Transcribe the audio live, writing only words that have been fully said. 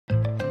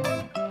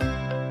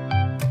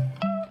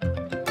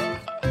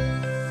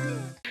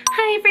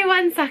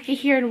everyone, Saki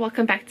here and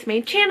welcome back to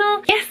my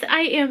channel. Yes,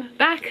 I am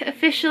back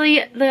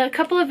officially. The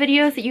couple of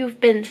videos that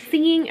you've been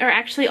seeing are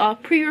actually all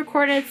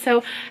pre-recorded,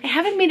 so I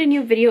haven't made a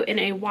new video in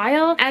a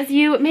while. As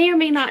you may or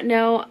may not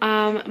know,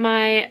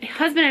 my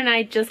husband and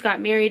I just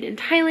got married in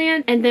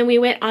Thailand, and then we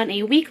went on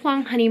a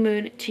week-long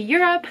honeymoon to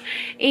Europe.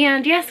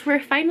 And yes,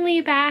 we're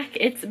finally back.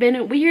 It's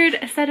been weird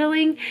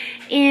settling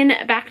in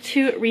back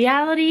to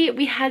reality.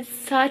 We had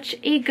such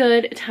a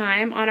good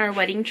time on our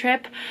wedding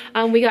trip.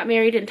 We got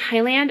married in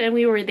Thailand and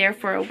we were there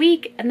for a week,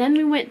 and then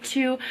we went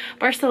to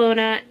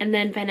Barcelona and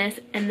then Venice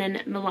and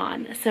then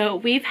Milan. So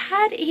we've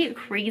had a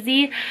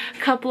crazy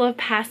couple of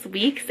past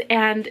weeks,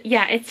 and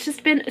yeah, it's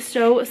just been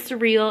so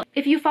surreal.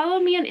 If you follow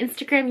me on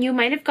Instagram, you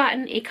might have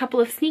gotten a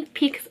couple of sneak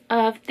peeks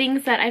of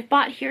things that I've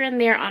bought here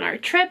and there on our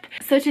trip.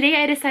 So today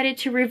I decided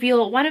to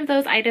reveal one of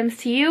those items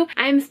to you.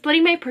 I'm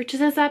splitting my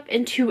purchases up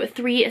into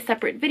 3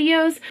 separate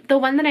videos. The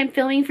one that I'm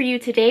filming for you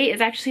today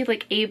is actually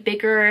like a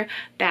bigger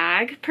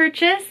bag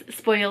purchase.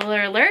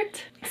 Spoiler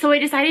alert. So I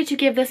decided to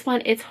give this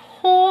one its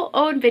whole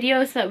own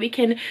video so that we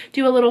can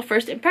do a little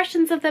first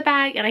impressions of the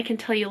bag and I can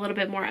tell you a little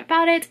bit more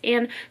about it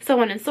and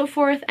so on and so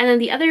forth. And then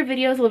the other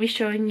videos will be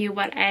showing you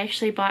what I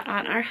actually bought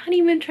on our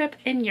honeymoon trip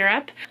in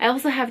Europe. I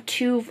also have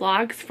 2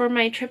 vlogs for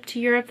my trip to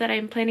Europe that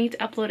I'm planning to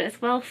upload as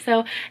well,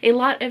 so a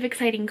lot of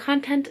exciting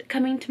content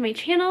coming to my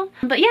channel.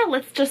 But yeah,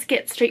 let's just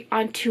get straight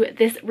onto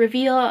this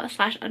reveal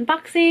slash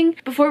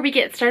unboxing. Before we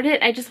get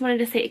started, I just wanted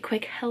to say a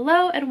quick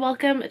hello and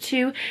welcome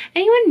to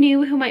anyone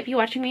new who might be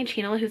watching my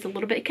channel who's a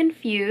little bit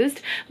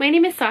confused. My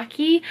name is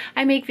Saki.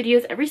 I make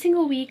videos every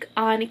single week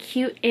on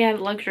cute and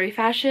luxury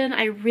fashion.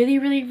 I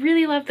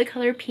really love the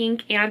color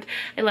pink, and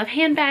I love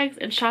handbags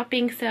and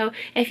shopping. So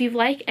if you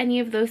like any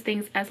of those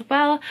things as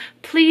well,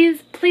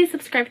 please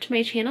subscribe to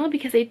my channel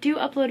because I do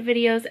upload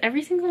videos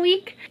every single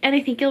week and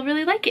I think you'll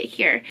really like it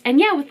here. And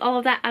yeah, with all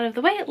of that out of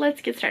the way,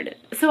 let's get started.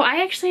 So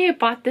I actually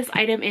bought this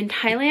item in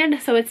Thailand,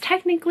 so it's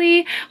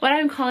technically what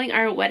I'm calling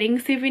our wedding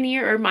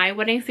souvenir, or my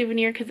wedding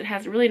souvenir, because it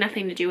has really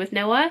nothing to do with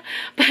Noah.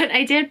 But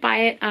I did buy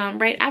it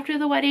right after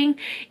the wedding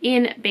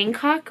in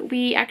Bangkok.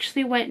 We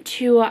actually went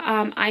to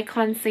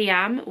Icon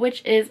Siam,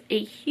 which is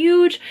a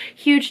huge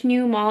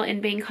new mall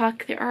in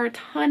Bangkok. There are a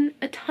ton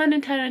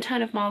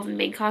of malls in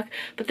Bangkok,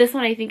 but this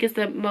one I think is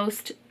the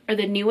most, or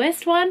the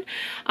newest one.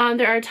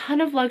 There are a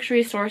ton of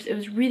luxury stores. It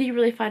was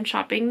really fun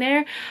shopping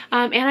there,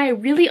 and I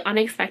really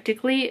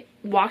unexpectedly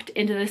walked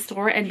into the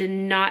store and did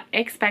not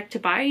expect to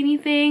buy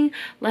anything,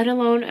 let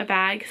alone a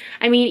bag.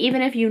 I mean,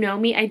 even if you know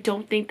me, I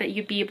don't think that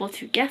you'd be able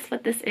to guess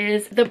what this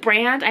is. The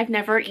brand I've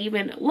never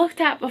even looked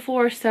at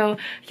before, so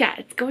yeah,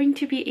 it's going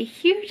to be a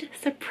huge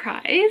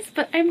surprise,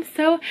 but I'm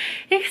so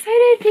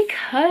excited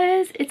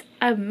because it's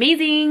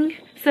amazing.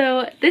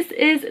 So this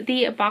is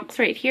the box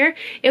right here.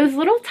 It was a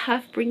little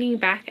tough bringing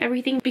back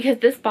everything because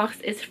this box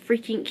is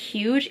freaking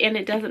huge and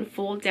it doesn't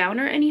fold down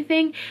or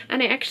anything.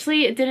 And I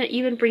actually didn't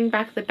even bring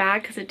back the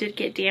bag because it did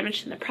get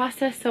damaged in the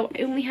process. So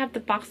I only have the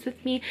box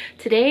with me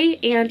today.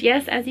 And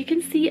yes, as you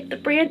can see, the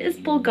brand is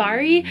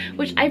Bvlgari,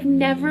 which I've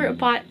never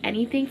bought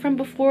anything from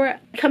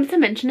before. Come to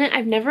mention it,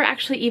 I've never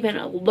actually even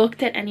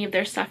looked at any of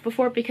their stuff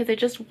before because I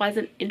just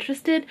wasn't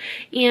interested.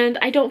 And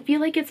I don't feel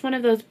like it's one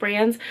of those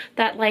brands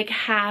that like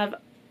have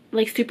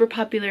like super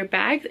popular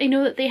bags. I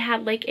know that they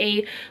had like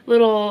a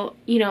little,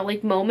 you know,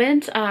 like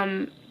moment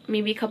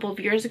maybe a couple of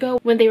years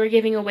ago when they were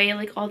giving away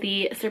like all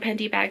the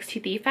Serpenti bags to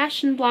the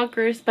fashion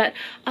bloggers, but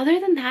other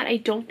than that, I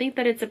don't think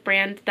that it's a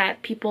brand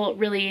that people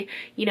really,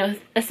 you know,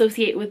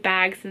 associate with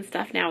bags and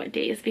stuff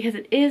nowadays, because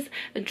it is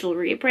a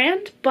jewelry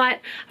brand. But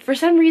for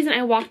some reason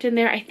I walked in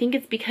there, I think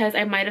it's because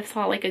I might have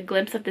saw like a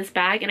glimpse of this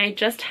bag, and I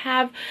just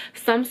have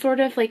some sort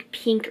of like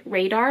pink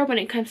radar when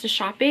it comes to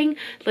shopping.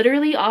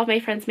 Literally all of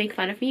my friends make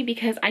fun of me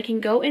because I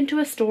can go into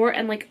a store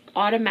and like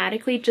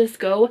automatically just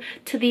go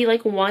to the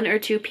like 1 or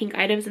 2 pink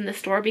items in the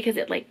store because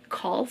it like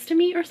calls to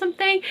me or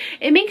something.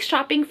 It makes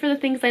shopping for the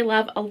things I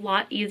love a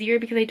lot easier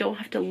because I don't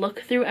have to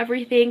look through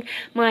everything.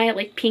 My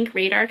like pink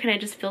radar kind of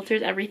just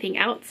filters everything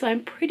out. So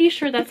I'm pretty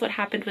sure that's what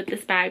happened with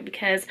this bag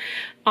because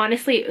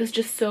honestly it was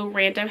just so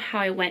random how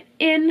I went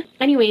in.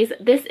 Anyways,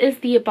 this is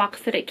the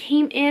box that it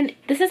came in.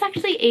 This is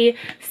actually a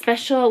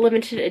special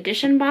limited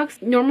edition box.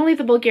 Normally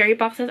the Bvlgari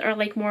boxes are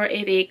like more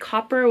of a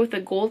copper with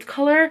a gold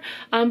color,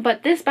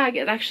 but this bag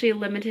is actually a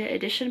limited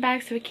edition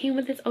bag, so it came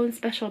with its own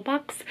special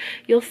box.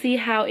 You'll see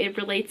how it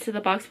relates to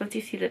the box once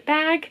you see the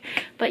bag.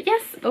 But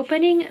yes,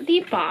 opening the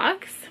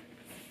box,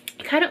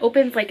 it kind of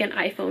opens like an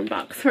iPhone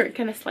box where it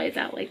kind of slides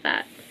out like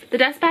that. The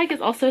dust bag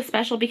is also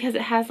special because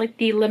it has like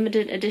the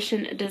limited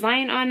edition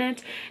design on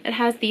it. It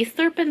has the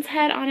serpent's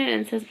head on it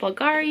and it says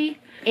Bvlgari.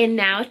 And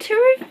now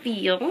to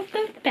reveal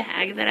the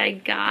bag that I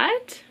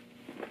got,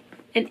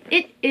 and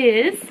it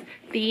is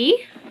the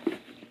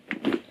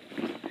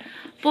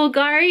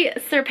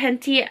Bvlgari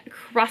Serpenti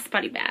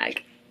crossbody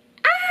bag.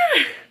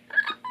 Ah!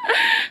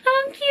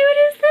 How cute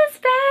is this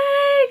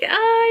bag?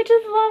 Oh, I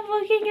just love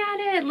looking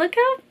at it. Look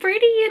how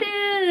pretty it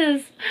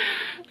is.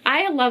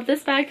 I love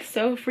this bag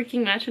so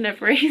freaking much.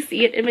 Whenever I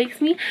see it, it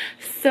makes me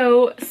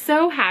so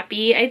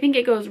happy. I think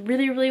it goes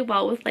really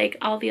well with like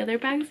all the other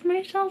bags on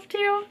my shelf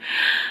too.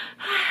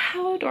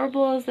 How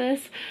adorable is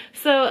this?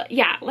 So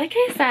yeah, like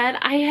I said,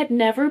 I had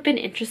never been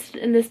interested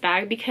in this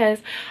bag because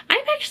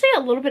I'm actually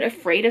a little bit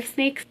afraid of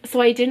snakes, so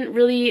I didn't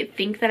really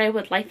think that I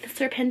would like the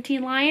Serpenti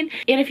line.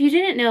 And if you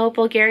didn't know,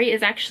 Bvlgari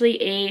is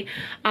actually a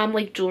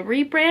like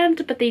jewelry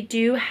brand, but they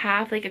do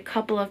have like a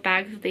couple of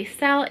bags that they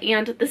sell,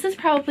 and this is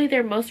probably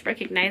their most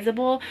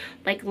recognizable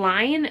like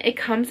line. It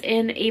comes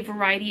in a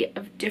variety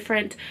of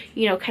different,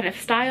 you know, kind of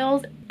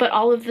styles, but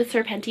all of the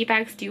Serpenti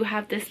bags do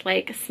have this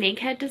like snake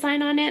head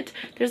design on it.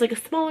 There's like a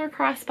smaller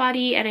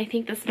crossbody, and I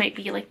think this might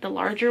be like the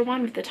larger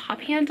one with the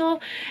top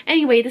handle.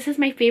 Anyway, this is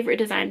my favorite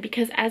design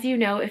because, as you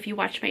know, if you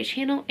watch my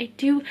channel, I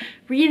do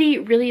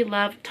really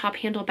love top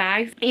handle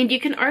bags, and you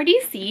can already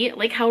see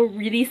like how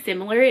really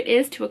similar it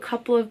is to a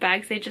couple of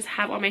bags I just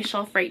have on my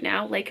shelf right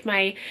now, like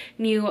my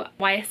new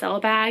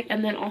YSL bag,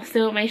 and then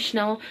also my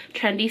Chanel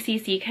Trendy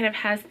CC kind of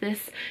has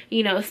this,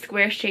 you know,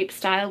 square shaped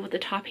style with the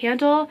top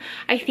handle.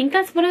 I think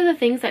that's one of the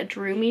things that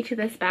drew me to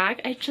this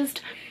bag. I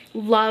just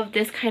love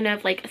this kind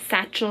of like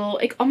satchel.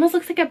 It almost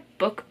looks like a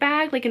book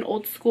bag, like an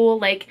old school,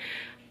 like,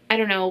 I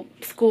don't know,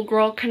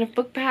 schoolgirl kind of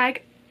book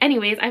bag.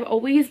 Anyways, I've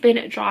always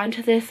been drawn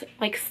to this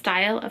like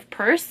style of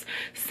purse,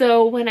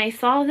 so when I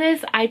saw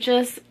this,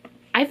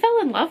 I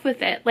fell in love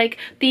with it. Like,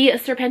 the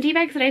Serpenti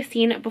bags that I've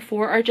seen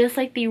before are just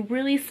like the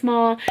really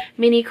small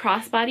mini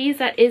crossbodies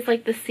that is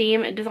like the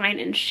same design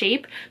and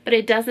shape, but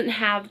it doesn't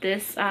have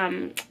this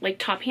like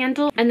top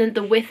handle, and then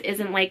the width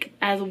isn't like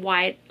as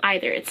wide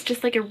either. It's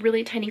just like a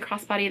really tiny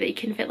crossbody that you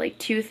can fit like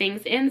two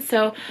things in.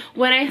 So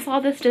when I saw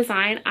this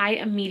design, I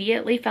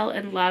immediately fell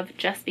in love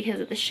just because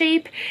of the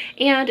shape.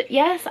 And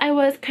yes, I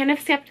was kind of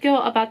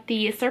skeptical about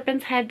the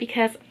serpent's head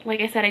because,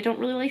 like I said, I don't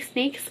really like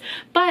snakes,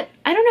 but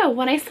I don't know,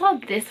 when I saw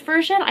this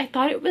version, I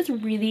thought it was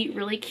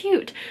really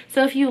cute.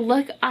 So if you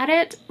look at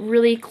it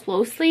really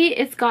closely,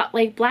 it's got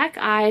like black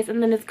eyes,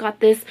 and then it's got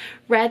this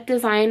red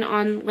design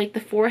on like the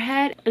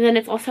forehead, and then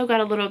it's also got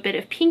a little bit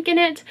of pink in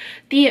it.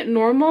 The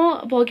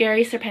normal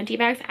Bvlgari Serpenti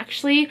bags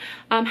actually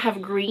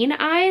have green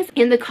eyes,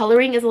 and the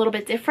coloring is a little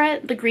bit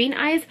different. The green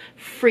eyes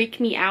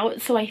freak me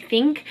out, so I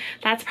think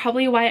that's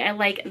probably why I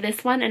like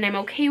this one, and I'm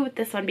okay with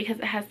this one because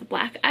it has the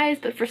black eyes,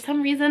 but for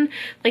some reason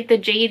like the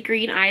jade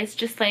green eyes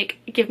just like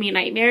give me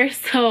nightmares.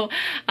 So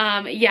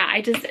yeah,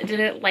 I just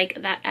didn't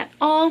like that at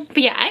all. But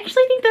yeah, I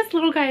actually think this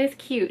little guy is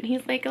cute.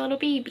 He's like a little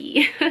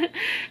baby.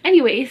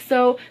 Anyway,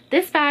 so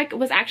this bag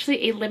was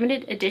actually a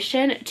limited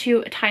edition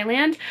to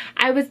Thailand.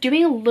 I was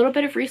doing a little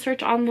bit of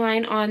research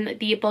online on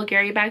the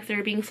Bvlgari bags that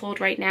are being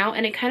sold right now,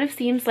 and it kind of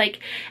seems like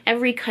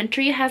every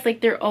country has like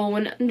their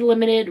own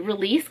limited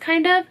release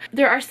kind of.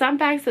 There are some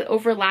bags that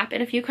overlap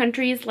in a few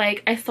countries.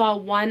 Like, I saw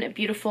one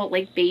beautiful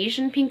like beige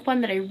and pink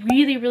one that I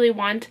really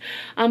want,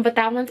 but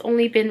that one's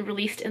only been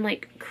released in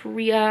like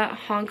Korea,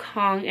 Hong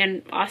Kong,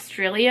 and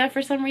Australia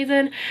for some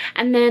reason.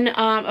 And then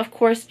of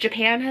course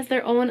Japan has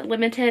their own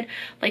limited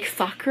like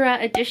Sakura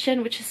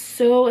edition, which is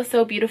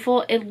so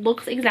beautiful. It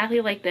looks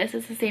exactly like this.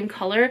 It's the same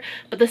color,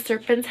 but the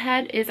serpent's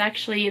head is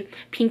actually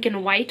pink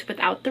and white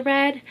without the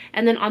red,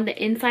 and then on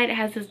the inside it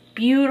has this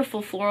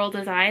beautiful floral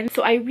design.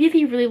 So I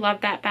really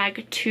love that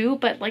bag too,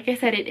 but like I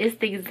said, it is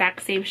the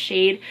exact same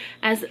shade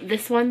as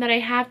this one that I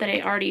have that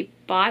I already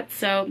bought,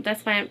 so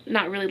that's why I'm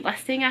not really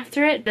lusting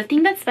after it. The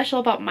thing that's special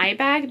about my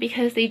bag,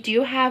 because they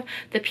do have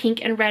the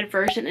pink and red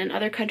version in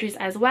other countries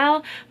as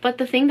well, but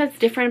the thing that's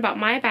different about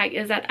my bag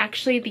is that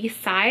actually the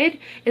side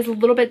is a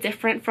little bit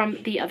different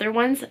from the other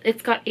ones.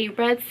 It's got a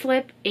red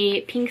slip,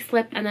 a pink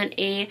slip, and then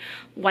a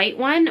white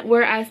one,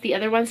 whereas the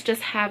other ones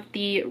just have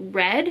the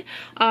red.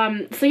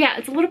 So yeah,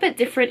 it's a little bit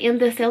different, and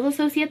the sales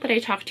associate that I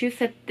talked to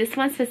said this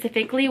one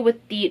specifically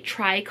with the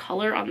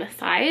tri-color on the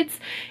sides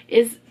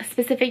is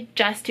specific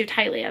just to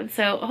Thailand.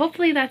 So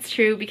hopefully that's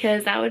true,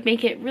 because that would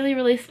make it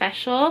really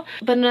special.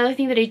 But another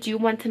thing that I do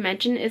want to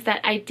mention is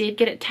that I did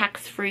get it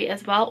tax-free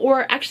as well,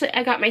 or actually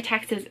I got my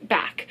taxes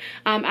back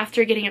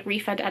after getting a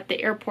refund at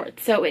the airport.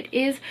 So it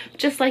is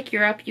just like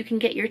Europe, you can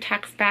get your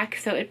tax back,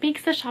 so it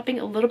makes the shopping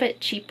a little bit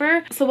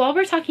cheaper. So while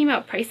we're talking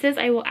about prices,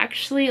 I will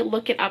actually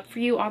look it up for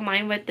you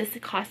online what this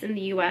costs in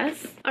the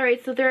US.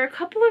 Alright, so there are a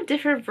couple of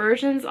different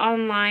versions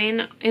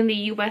online in the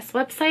US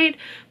website,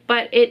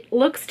 but it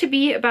looks to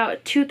be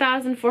about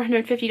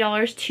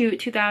 $2,450 to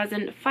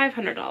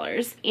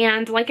 $2,500.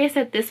 And like I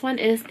said, this one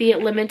is the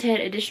limited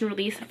edition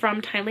release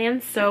from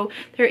Thailand, so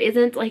there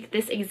isn't like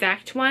this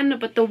exact one,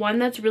 but the one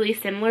that's really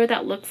similar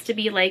that looks to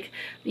be like,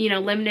 you know,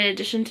 limited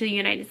edition to the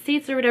United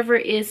States or whatever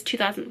is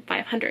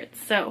 $2,500.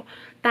 So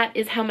that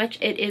is how much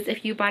it is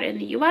if you bought it in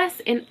the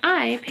US, and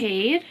I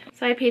paid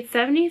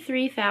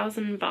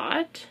 73,000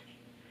 baht,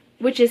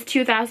 which is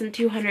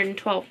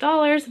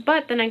 $2,212,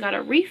 but then I got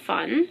a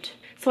refund.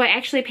 So I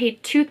actually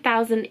paid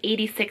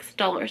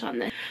 $2,086 on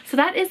this. So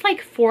that is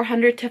like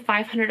 $400 to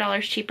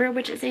 $500 cheaper,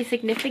 which is a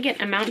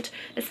significant amount,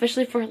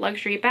 especially for a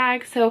luxury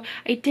bag. So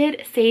I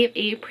did save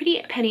a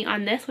pretty penny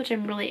on this, which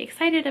I'm really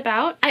excited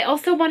about. I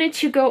also wanted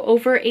to go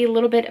over a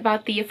little bit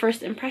about the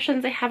first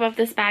impressions I have of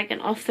this bag,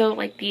 and also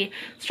like the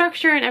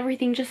structure and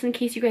everything, just in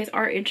case you guys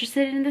are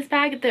interested in this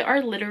bag. There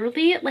are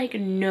literally like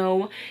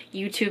no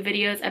YouTube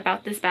videos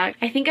about this bag.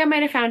 I think I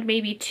might have found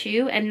maybe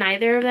 2, and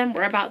neither of them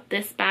were about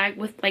this bag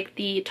with like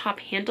the top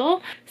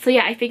handle. So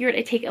yeah, I figured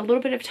I'd take a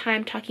little bit of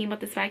time talking about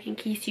this bag in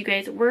case you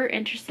guys were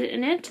interested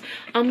in it.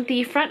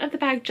 The front of the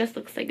bag just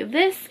looks like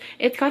this.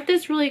 It's got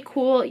this really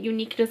cool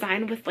unique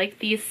design with like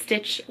these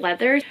stitched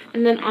leathers,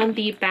 and then on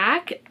the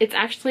back it's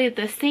actually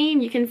the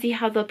same. You can see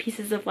how the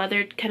pieces of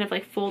leather kind of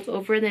like fold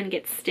over and then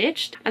get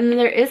stitched, and then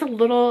there is a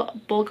little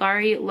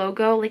Bvlgari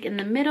logo like in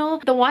the middle.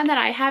 The one that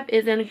I have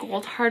is in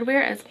gold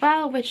hardware as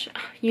well, which,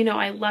 you know,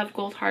 I love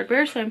gold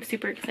hardware, so I'm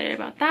super excited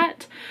about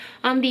that.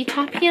 The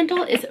top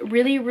handle is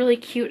really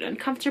cute and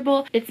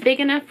comfortable. It's big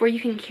enough where you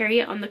can carry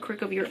it on the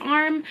crook of your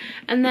arm,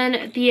 and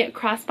then the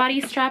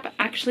crossbody strap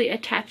actually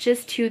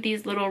attaches to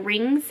these little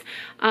rings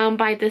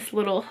by this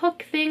little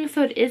hook thing,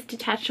 so it is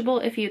detachable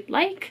if you'd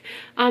like.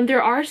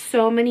 There are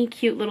so many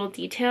cute little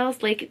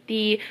details, like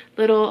the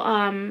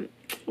little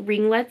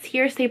ringlets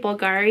here say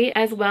Bvlgari,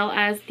 as well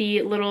as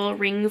the little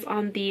rings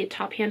on the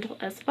top handle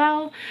as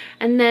well.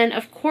 And then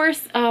of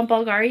course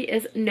Bvlgari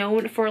is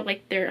known for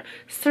like their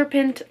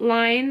serpent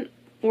line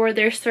or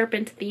their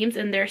serpent themes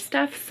in their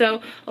stuff.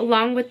 So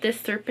along with this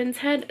serpent's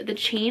head, the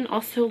chain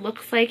also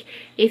looks like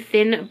a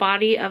thin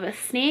body of a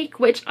snake,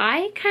 which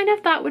I kind of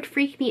thought would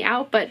freak me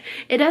out, but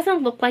it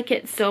doesn't look like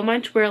it so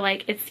much where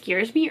like it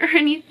scares me or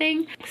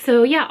anything.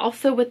 So yeah,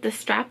 also with the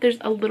strap, there's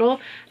a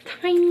little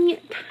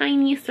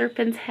tiny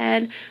serpent's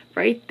head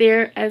right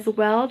there as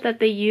well that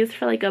they use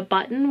for like a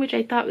button, which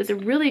I thought was a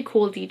really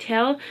cool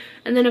detail.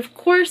 And then of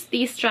course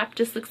the strap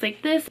just looks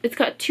like this. It's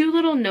got 2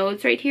 little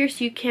nodes right here,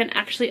 so you can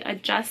actually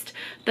adjust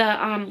the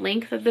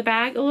length of the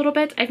bag a little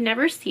bit. I've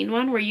never seen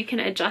one where you can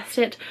adjust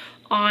it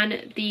on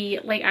the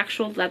like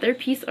actual leather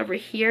piece over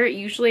here.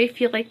 Usually I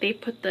feel like they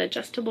put the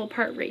adjustable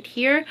part right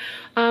here.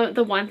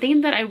 The one thing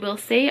that I will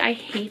say I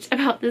hate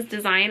about this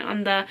design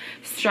on the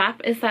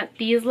strap is that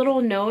these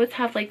little nodes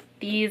have like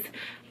these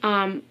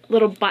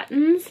little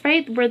buttons,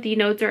 right, where the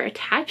nodes are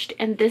attached,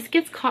 and this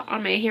gets caught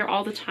on my hair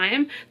all the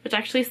time. There's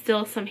actually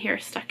still some hair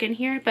stuck in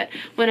here, but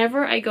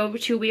whenever I go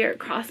to wear a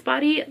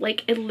crossbody,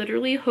 like it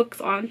literally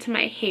hooks onto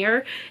my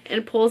hair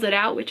and pulls it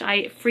out, which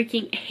I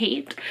freaking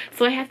hate.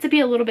 So I have to be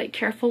a little bit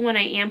careful when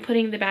I am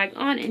putting the bag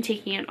on and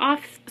taking it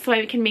off, so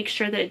I can make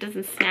sure that it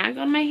doesn't snag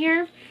on my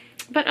hair.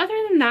 But other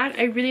than that,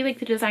 I really like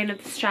the design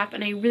of the strap,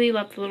 and I really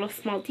love the little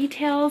small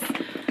details.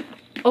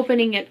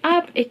 Opening it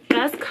up, it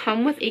does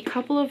come with a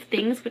couple of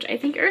things which I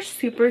think are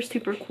super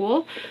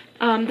cool.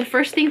 The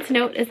first thing to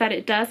note is that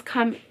it does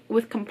come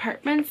with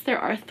compartments. There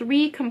are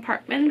 3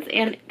 compartments,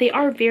 and they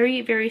are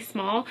very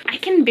small. I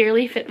can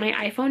barely fit my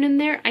iPhone in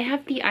there. I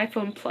have the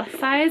iPhone Plus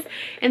size,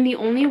 and the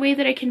only way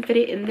that I can fit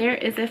it in there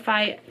is if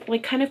I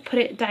like kind of put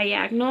it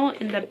diagonal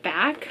in the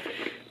back,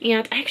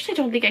 and I actually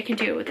don't think I can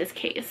do it with this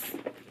case.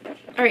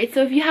 Alright,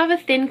 so if you have a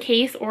thin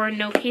case or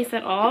no case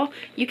at all,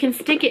 you can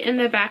stick it in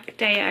the back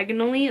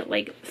diagonally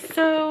like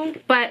so.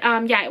 But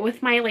yeah,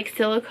 with my like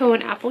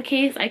silicone Apple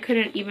case, I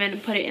couldn't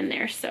even put it in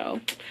there. So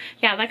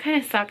yeah, that kind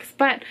of sucks.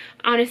 But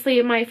honestly,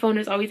 my phone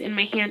is always in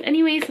my hand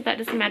anyway, so that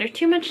doesn't matter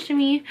too much to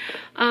me.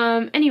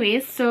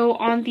 Anyways, so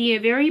on the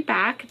very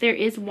back, there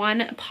is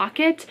one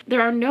pocket.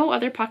 There are no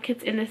other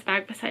pockets in this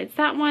bag besides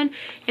that one.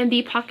 And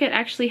the pocket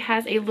actually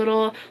has a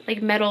little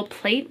like metal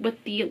plate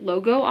with the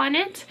logo on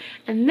it.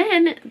 And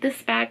then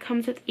this bag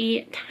comes with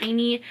a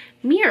tiny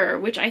mirror,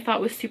 which I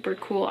thought was super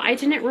cool. I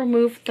didn't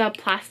remove the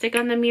plastic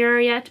on the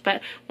mirror yet,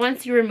 but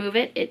once you remove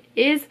it, it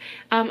is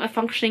a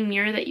functioning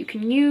mirror that you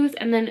can use.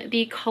 And then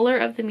the color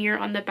of the mirror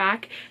on the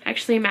back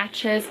actually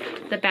matches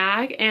the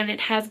bag, and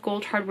it has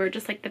gold hardware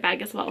just like the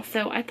bag as well.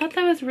 So I thought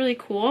that was really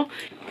cool.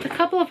 A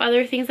couple of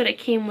other things that it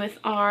came with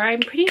are,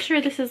 I'm pretty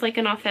sure this is like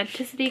an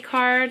authenticity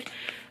card.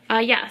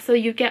 Yeah, so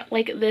you get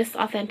like this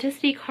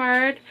authenticity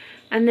card,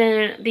 and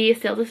then the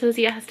sales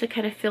associate has to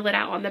kind of fill it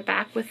out on the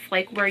back with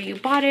like where you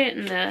bought it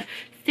and the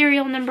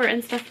serial number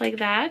and stuff like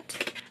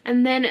that.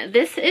 And then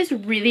this is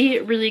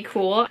really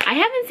cool. I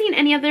haven't seen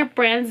any other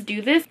brands do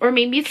this, or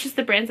maybe it's just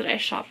the brands that I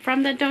shop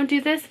from that don't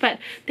do this, but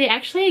they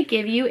actually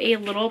give you a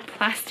little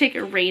plastic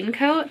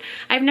raincoat.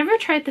 I've never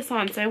tried this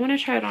on, so I want to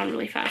try it on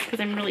really fast because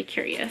I'm really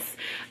curious.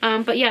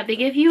 But yeah, they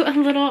give you a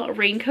little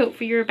raincoat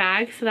for your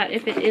bag so that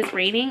if it is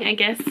raining, I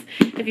guess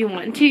if you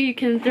want to, you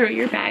can throw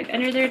your bag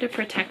under there to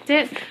protect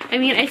it. I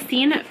mean, I've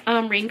seen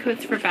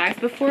raincoats for bags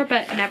before,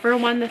 but never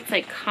one that's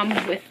like come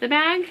with the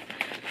bag.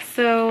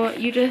 So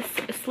you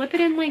just slip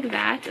it in like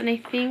that, and I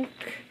think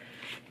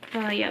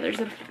Yeah, there's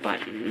a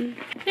button.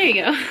 There you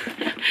go.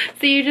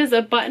 So you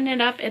just button it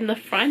up in the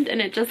front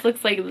and it just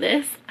looks like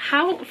this.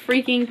 How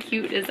freaking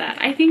cute is that?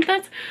 I think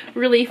that's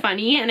really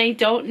funny, and I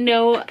don't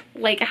know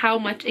like how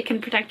much it can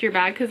protect your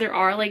bag because there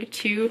are like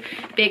 2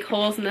 big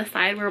holes in the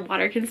side where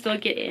water can still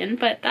get in,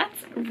 but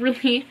that's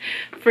really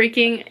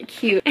freaking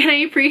cute. And I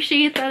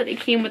appreciate that it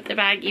came with the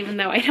bag, even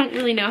though I don't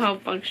really know how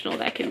functional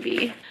that can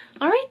be.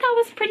 Alright, that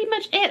was pretty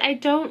much it. I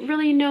don't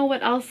really know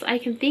what else I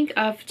can think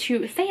of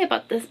to say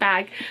about this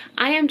bag.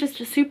 I am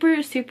just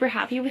super, super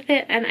happy with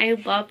it, and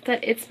I love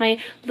that it's my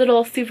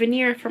little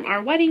souvenir from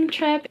our wedding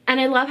trip.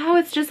 And I love how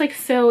it's just like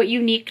so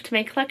unique to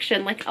my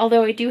collection. Like,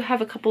 although I do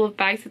have a couple of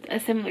bags with a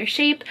similar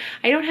shape,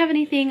 I don't have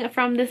anything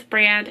from this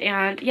brand,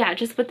 and yeah,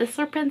 just with the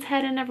serpent's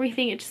head and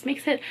everything, it just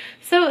makes it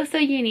so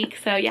unique.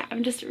 So yeah,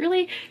 I'm just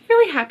really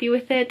happy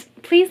with it.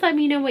 Please let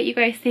me know what you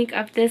guys think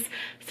of this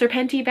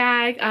Serpenti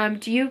bag.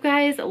 Do you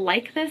guys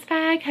like this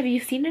bag? Have you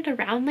seen it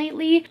around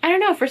lately? I don't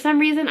know, for some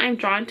reason I'm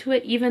drawn to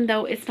it, even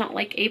though it's not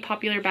like a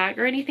popular bag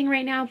or anything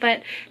right now.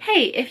 But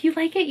hey, if you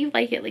like it, you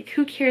like it. Like,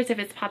 who cares if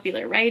it's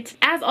popular, right?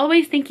 As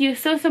always, thank you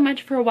so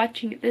much for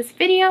watching this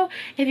video.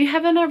 If you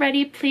haven't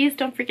already, please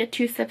don't forget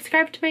to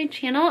subscribe to my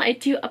channel. I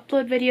do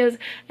upload videos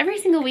every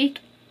single week,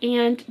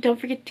 and don't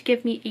forget to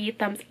give me a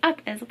thumbs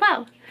up as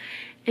well.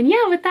 And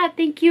yeah, with that,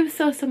 thank you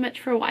so much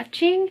for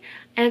watching,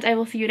 and I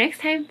will see you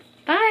next time.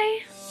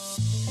 Bye!